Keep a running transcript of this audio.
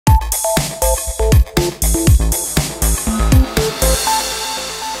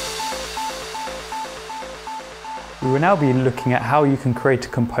We will now be looking at how you can create a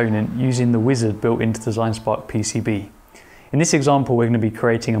component using the wizard built into DesignSpark PCB. In this example, we're going to be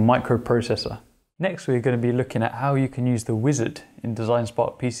creating a microprocessor. Next, we're going to be looking at how you can use the wizard in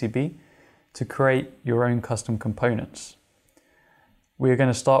DesignSpark PCB to create your own custom components. We are going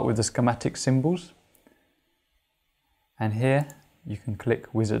to start with the schematic symbols, and here you can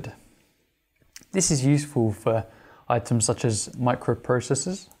click wizard. This is useful for items such as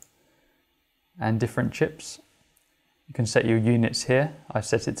microprocessors and different chips. You can set your units here. I've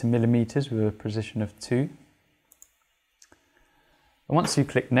set it to millimeters with a precision of 2. And once you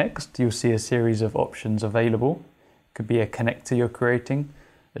click next, you'll see a series of options available. It could be a connector you're creating,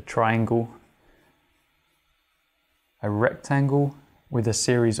 a triangle, a rectangle with a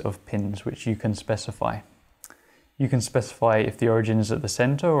series of pins which you can specify. You can specify if the origin is at the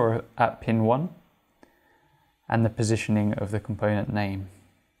center or at pin 1, and the positioning of the component name.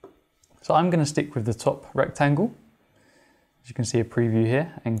 So I'm going to stick with the top rectangle. As you can see a preview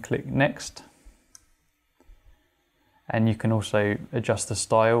here, and click next. And you can also adjust the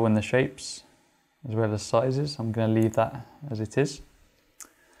style and the shapes as well as sizes. I'm going to leave that as it is.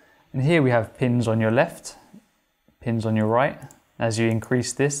 And here we have pins on your left, pins on your right. As you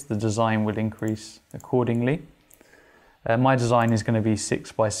increase this, the design will increase accordingly. My design is going to be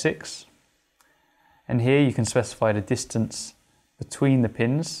 6 by 6. And here you can specify the distance between the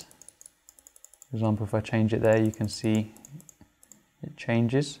pins. For example, if I change it there, you can see it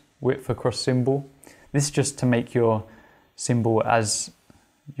changes. Width across symbol. This is just to make your symbol as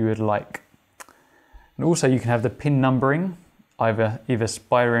you would like. And also you can have the pin numbering, either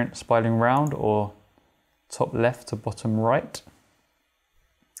spiraling round or top left to bottom right.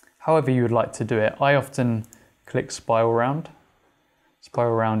 However you would like to do it. I often click spiral round.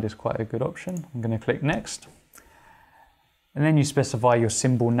 Spiral round is quite a good option. I'm going to click next. And then you specify your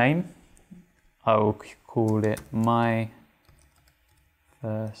symbol name. I will call it my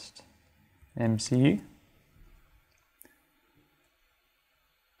first MCU.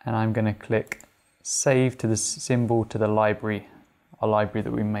 And I'm going to click save to the symbol to the library, a library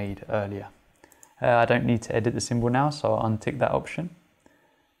that we made earlier. I don't need to edit the symbol now, so I'll untick that option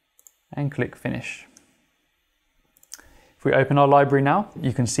and click finish. If we open our library now,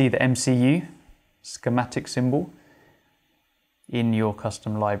 you can see the MCU schematic symbol in your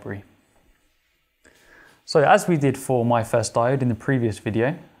custom library. So as we did for my first diode in the previous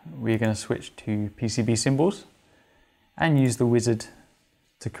video, we're going to switch to PCB symbols and use the wizard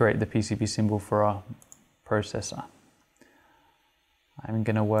to create the PCB symbol for our processor. I'm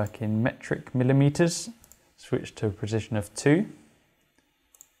going to work in metric millimeters, switch to a precision of 2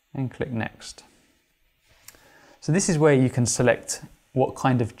 and click next. So this is where you can select what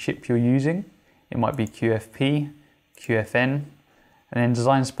kind of chip you're using. It might be QFP, QFN, and then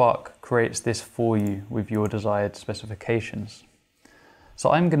DesignSpark creates this for you with your desired specifications.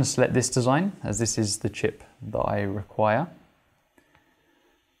 So I'm going to select this design as this is the chip that I require.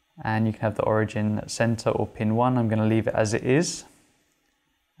 And you can have the origin at center or pin 1. I'm going to leave it as it is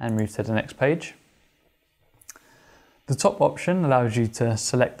and move to the next page. The top option allows you to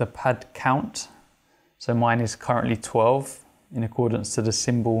select the pad count. So mine is currently 12 in accordance to the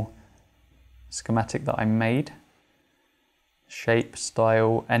symbol schematic that I made. Shape,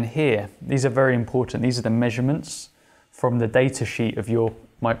 style, and here, these are very important. These are the measurements from the data sheet of your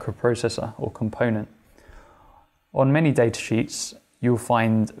microprocessor or component. On many data sheets, you'll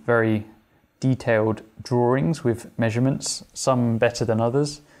find very detailed drawings with measurements, some better than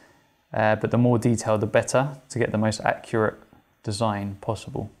others, but the more detailed, the better to get the most accurate design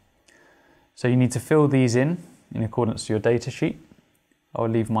possible. So you need to fill these in accordance to your data sheet. I'll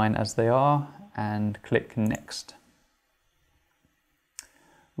leave mine as they are and click next.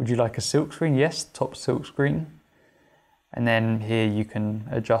 Would you like a silk screen? Yes, top silk screen. And then here you can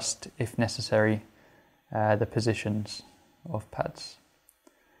adjust, if necessary, the positions of pads.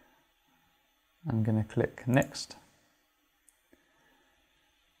 I'm going to click next.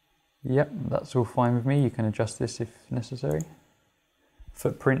 Yep, that's all fine with me. You can adjust this if necessary.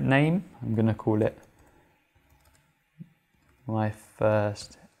 Footprint name, I'm going to call it my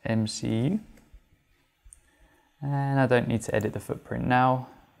first MCU. And I don't need to edit the footprint now.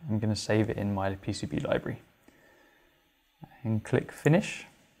 I'm going to save it in my PCB library. And click finish.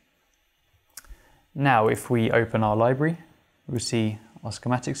 Now if we open our library, we'll see our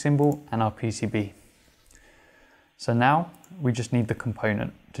schematic symbol and our PCB. So now we just need the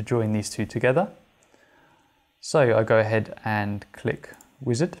component to join these two together. So I go ahead and click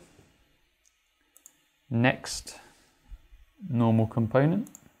wizard. Next, normal component.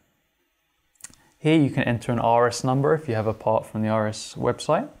 Here you can enter an RS number if you have a part from the RS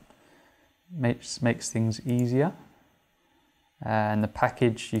website. Makes things easier. And the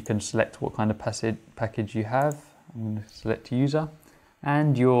package, you can select what kind of package you have. I'm going to select user.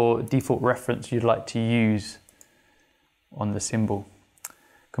 And your default reference you'd like to use on the symbol.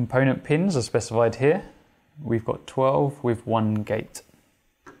 Component pins are specified here. We've got 12 with 1 gate.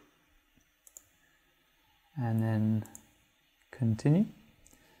 And then continue.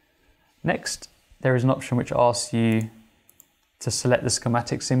 Next, there is an option which asks you to select the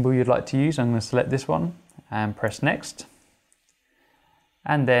schematic symbol you'd like to use. I'm going to select this one and press next.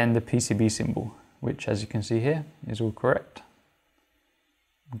 And then the PCB symbol, which as you can see here is all correct.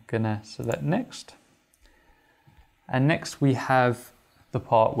 I'm going to select next. And next we have the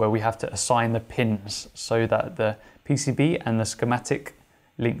part where we have to assign the pins so that the PCB and the schematic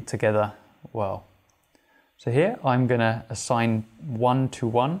link together well. So here I'm going to assign 1 to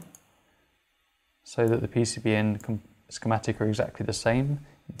 1 so that the PCB and schematic are exactly the same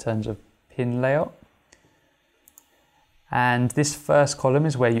in terms of pin layout. And this first column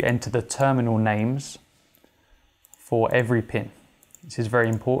is where you enter the terminal names for every pin. This is very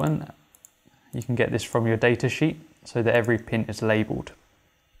important. You can get this from your data sheet so that every pin is labeled.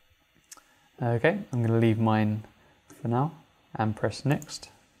 Okay, I'm going to leave mine for now and press next.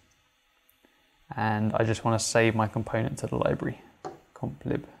 And I just want to save my component to the library,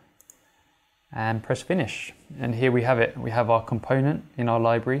 complib, and press finish. And here we have it. We have our component in our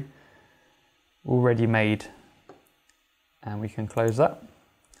library already made, and we can close that.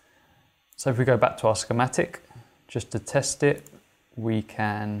 So if we go back to our schematic, just to test it, we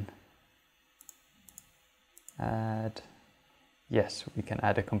can add, yes, we can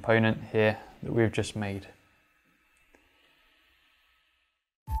add a component here that we've just made.